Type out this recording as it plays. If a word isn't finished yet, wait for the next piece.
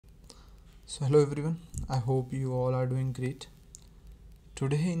So hello everyone, I hope you all are doing great.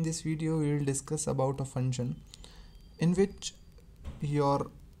 Today in this video we will discuss about a function in which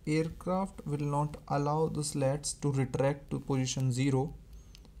your aircraft will not allow the slats to retract to position 0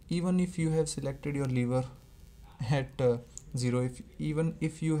 even if you have selected your lever at 0, even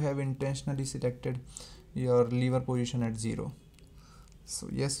if you have intentionally selected your lever position at 0. So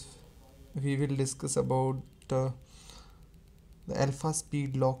yes, we will discuss about the alpha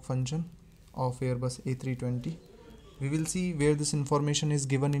speed lock function of Airbus A320. We will see where this information is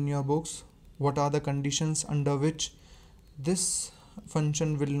given in your books, what are the conditions under which this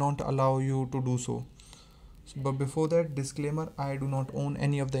function will not allow you to do so. But before that, disclaimer, I do not own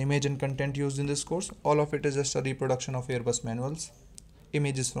any of the image and content used in this course. All of it is just a reproduction of Airbus manuals,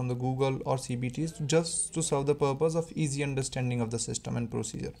 images from the Google or CBTs, just to serve the purpose of easy understanding of the system and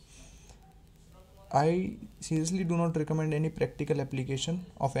procedure. I seriously do not recommend any practical application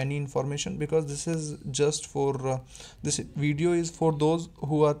of any information, because this is just for this video is for those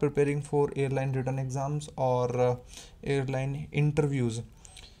who are preparing for airline written exams or airline interviews.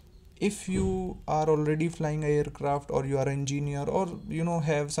 If you are already flying an aircraft, or you are an engineer, or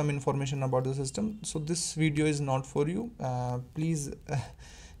have some information about the system, so this video is not for you. Please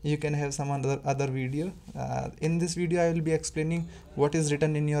you can have some other video. In this video I will be explaining what is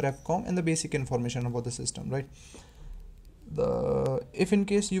written in your FCOM and the basic information about the system, right? If in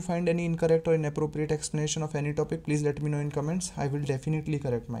case you find any incorrect or inappropriate explanation of any topic, please let me know in comments. I will definitely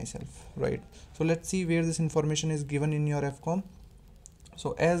correct myself, right? So let's see where this information is given in your FCOM.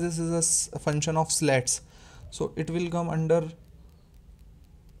 So as this is a function of slats, so it will come under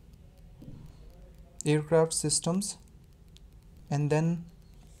aircraft systems and then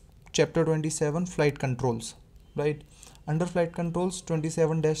chapter 27 flight controls, right? Under flight controls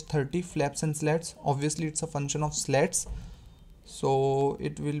 27-30 flaps and slats. Obviously it's a function of slats, so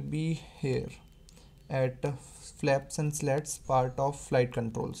it will be here at flaps and slats part of flight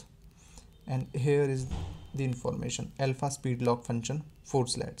controls, and here is the information: alpha speed lock function 4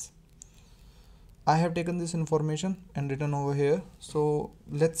 slats. I have taken this information and written over here. So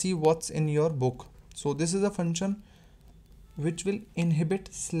let's see what's in your book. So this is a function which will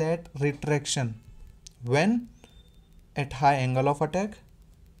inhibit slat retraction when at high angle of attack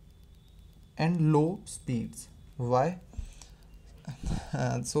and low speeds. Why?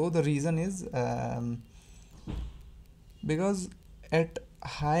 So the reason is because at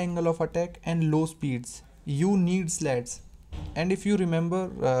high angle of attack and low speeds you need slats. And if you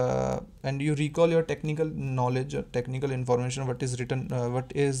remember and you recall your technical knowledge or technical information, what is written,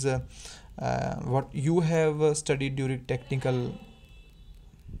 what you have studied during technical,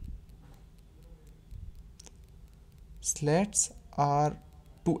 slats are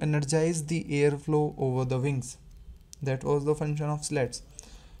to energize the airflow over the wings. That was the function of slats.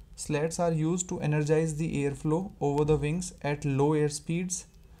 Slats are used to energize the airflow over the wings at low air speeds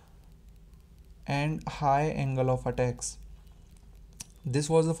and high angle of attacks.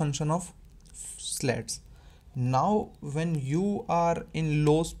 This was the function of slats. Now when you are in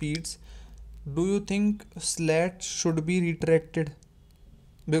low speeds, do you think slats should be retracted?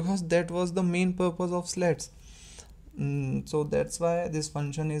 Because that was the main purpose of slats. So that's why this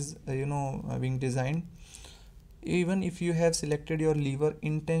function is being designed. Even if you have selected your lever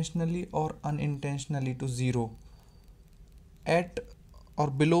intentionally or unintentionally to 0 at or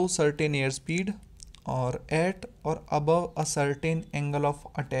below certain airspeed, or at or above a certain angle of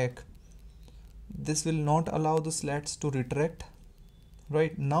attack, this will not allow the slats to retract,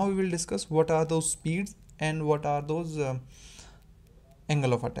 right? Now we will discuss what are those speeds and what are those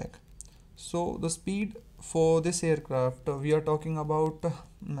angle of attack. So the speed for this aircraft, we are talking about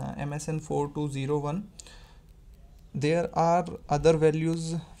MSN 4201. There are other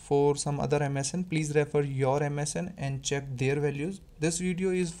values for some other MSN. Please refer your MSN and check their values. This video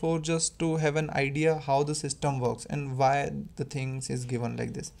is for just to have an idea how the system works and why the things is given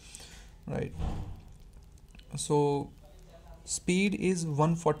like this, right? So speed is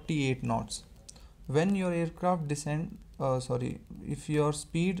 148 knots. When your aircraft if your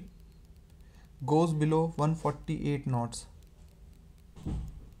speed goes below 148 knots,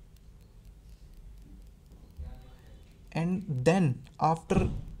 and then after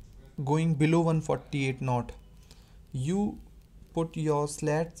going below 148 knot, you put your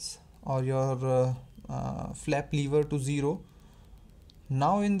slats or your flap lever to 0.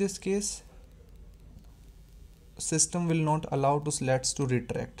 Now in this case, system will not allow to slats to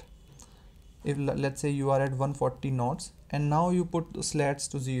retract. If let's say you are at 140 knots and now you put the slats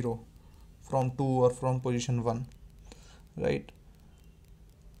to 0 from 2 or from position 1, right?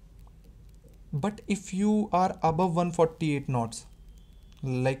 But if you are above 148 knots,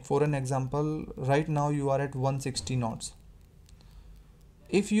 Like for an example, right now you are at 160 knots.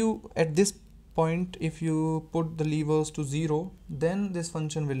 If you at this point, if you put the levers to 0, then this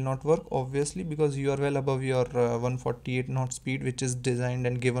function will not work, obviously, because you are well above your 148 knot speed, which is designed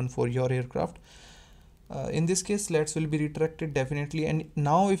and given for your aircraft. In this case, slats will be retracted definitely, and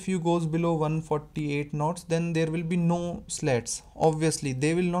now if you goes below 148 knots, then there will be no slats. Obviously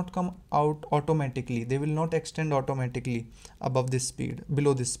they will not come out automatically, they will not extend automatically above this speed,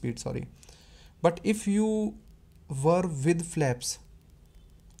 below this speed, sorry. But if you were with flaps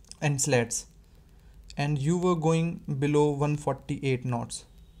and slats and you were going below 148 knots,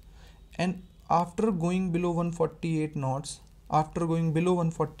 and after going below 148 knots,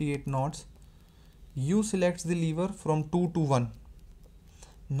 you select the lever from 2 to 1.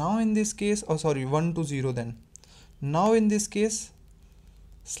 Now in this case, 1 to 0 then. Now in this case,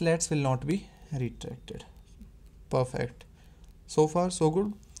 slats will not be retracted. Perfect. So far so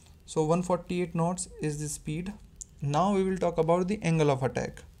good. So 148 knots is the speed. Now we will talk about the angle of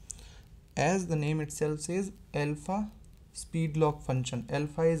attack. As the name itself says, alpha speed lock function.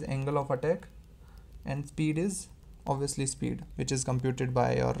 Alpha is angle of attack and speed is obviously speed, which is computed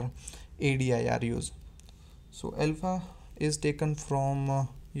by your ADIRUs. So alpha is taken from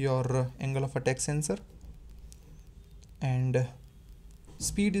your angle of attack sensor, and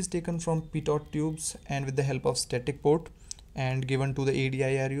speed is taken from pitot tubes and with the help of static port and given to the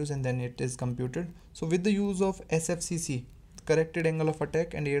ADIRUs, and then it is computed. So with the use of SFCC, corrected angle of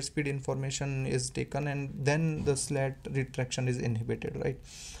attack and airspeed information is taken, and then the slat retraction is inhibited, right?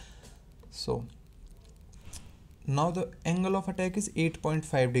 So now the angle of attack is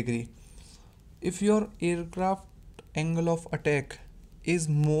 8.5 degree. If your aircraft angle of attack is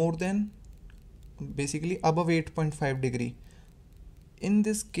more than, basically above 8.5 degree, in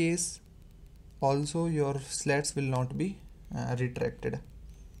this case also your slats will not be retracted,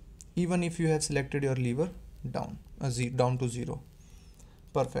 even if you have selected your lever down to 0.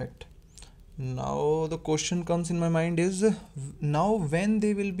 Perfect. Now the question comes in my mind is, now when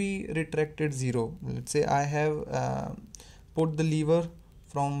they will be retracted 0? Let's say I have put the lever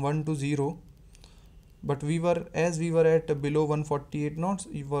from 1 to 0, but we were at below 148 knots,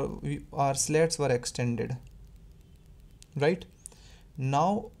 our slats were extended, right?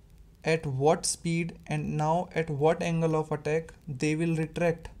 Now at what speed and now at what angle of attack they will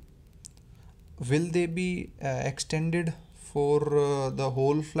retract? Will they be extended for the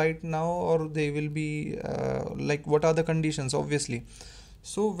whole flight now, or they will be like, what are the conditions? Obviously,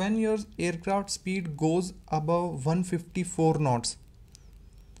 so when your aircraft speed goes above 154 knots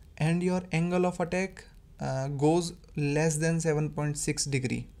and your angle of attack goes less than 7.6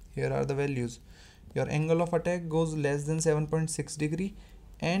 degree, here are the values. Your angle of attack goes less than 7.6 degree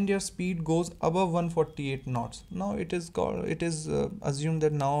and your speed goes above 148 knots. Now it is assumed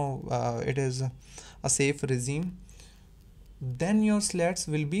that now it is a safe regime. Then your slats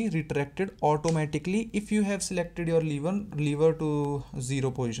will be retracted automatically if you have selected your lever to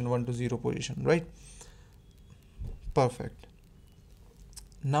 0 position, 1 to 0 position, right? Perfect.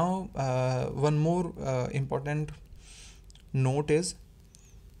 Now one more important note is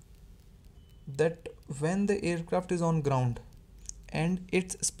that when the aircraft is on ground and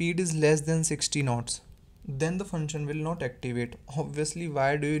its speed is less than 60 knots, then the function will not activate. Obviously,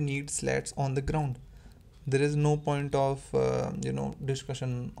 why do you need slats on the ground? There is no point of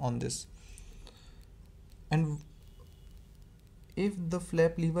discussion on this. And if the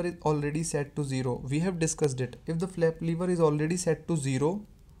flap lever is already set to 0, we have discussed it. If the flap lever is already set to 0,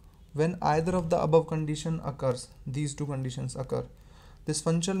 when either of the above condition occurs, these two conditions occur, this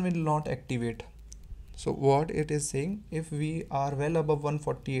function will not activate. So what it is saying, if we are well above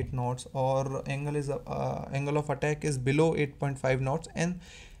 148 knots or angle of attack is below 8.5 knots, and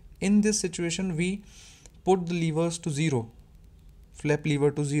in this situation we put the levers to 0, flap lever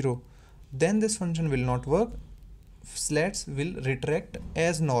to 0, then this function will not work. Slats will retract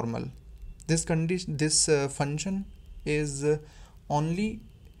as normal. This function is only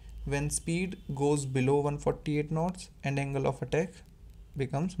when speed goes below 148 knots and angle of attack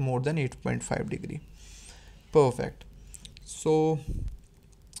becomes more than 8.5 degree. Perfect. So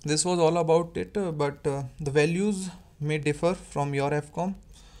this was all about it, but the values may differ from your FCOM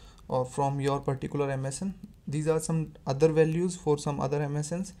or from your particular MSN. These are some other values for some other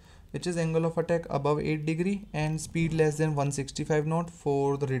MSNs, which is angle of attack above 8 degree and speed less than 165 knot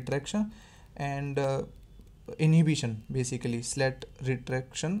for the retraction, and inhibition, basically slat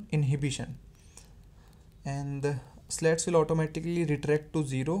retraction inhibition, and slats will automatically retract to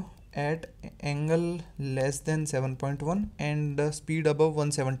 0 at angle less than 7.1 and speed above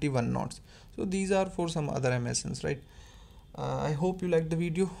 171 knots. So these are for some other MSNs, right? I hope you liked the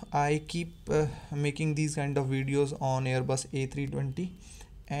video. I keep making these kind of videos on Airbus A320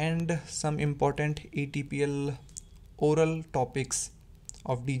 and some important ATPL oral topics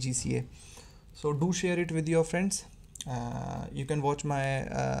of DGCA. So do share it with your friends. You can watch my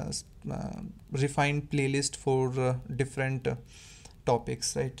refined playlist for different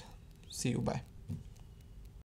topics, right? See you, bye.